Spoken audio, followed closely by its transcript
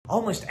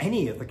Almost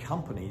any of the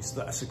companies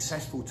that are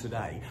successful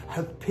today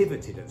have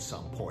pivoted at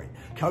some point.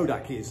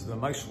 Kodak is the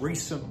most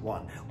recent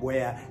one,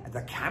 where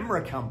the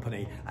camera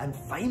company, and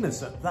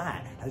famous at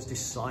that, has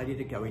decided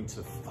to go into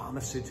the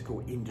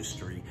pharmaceutical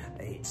industry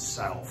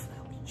itself.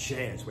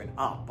 Shares went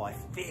up by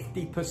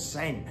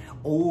 50%,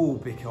 all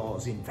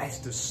because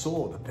investors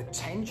saw the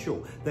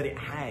potential that it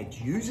had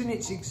using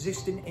its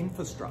existing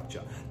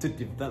infrastructure to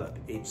develop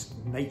its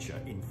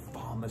nature in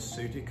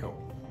pharmaceutical.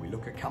 We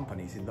look at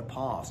companies in the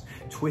past.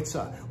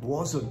 Twitter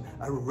wasn't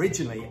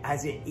originally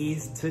as it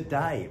is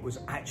today. It was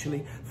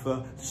actually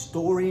for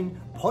storing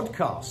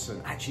podcasts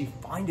and actually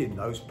finding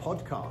those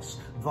podcasts.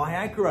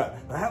 Viagra,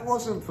 that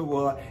wasn't for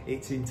what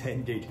it's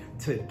intended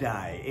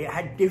today. It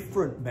had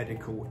different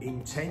medical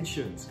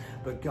intentions,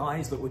 but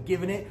guys that were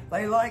giving it,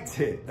 they liked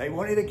it. They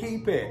wanted to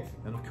keep it.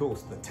 And of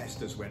course, the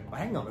testers went,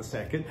 hang on a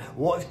second,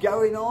 what's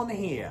going on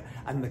here?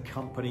 And the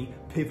company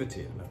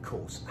pivoted and of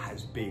course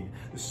has been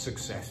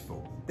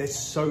successful. There's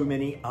so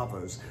many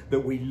others that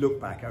we look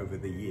back over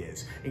the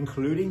years,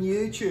 including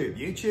YouTube.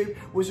 YouTube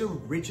was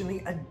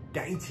originally a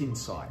dating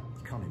site.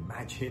 You can't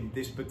imagine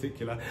this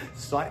particular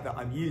site that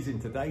I'm using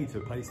today to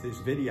place this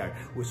video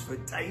was for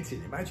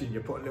dating. Imagine you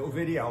put a little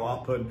video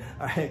up and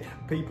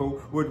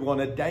people would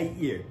want to date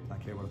you.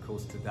 Okay, well of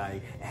course today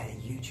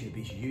YouTube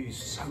is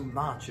used so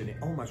much and it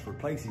almost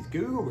replaces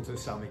Google to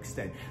some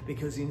extent,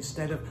 because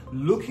instead of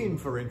looking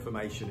for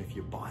information if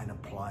you buy an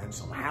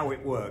appliance on how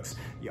it works,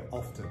 you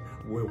often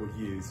will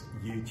use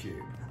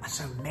YouTube.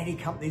 So many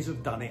companies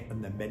have done it,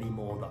 and there are many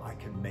more that I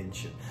can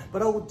mention.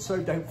 But also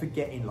don't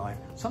forget in life,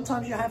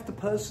 sometimes you have to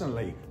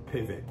personally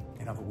pivot.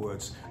 In other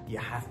words, you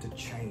have to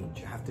change,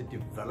 you have to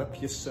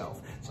develop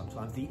yourself.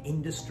 Sometimes the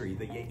industry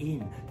that you're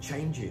in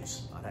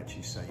changes. I'd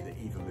actually say that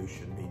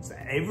evolution means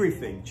that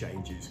everything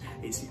changes.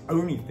 It's the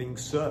only thing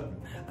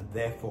certain, and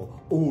therefore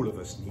all of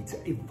us need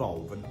to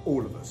evolve and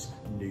all of us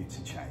need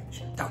to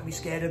change. Don't be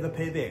scared of the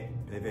pivot.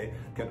 Pivot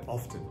can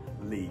often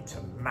lead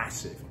to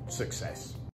massive success.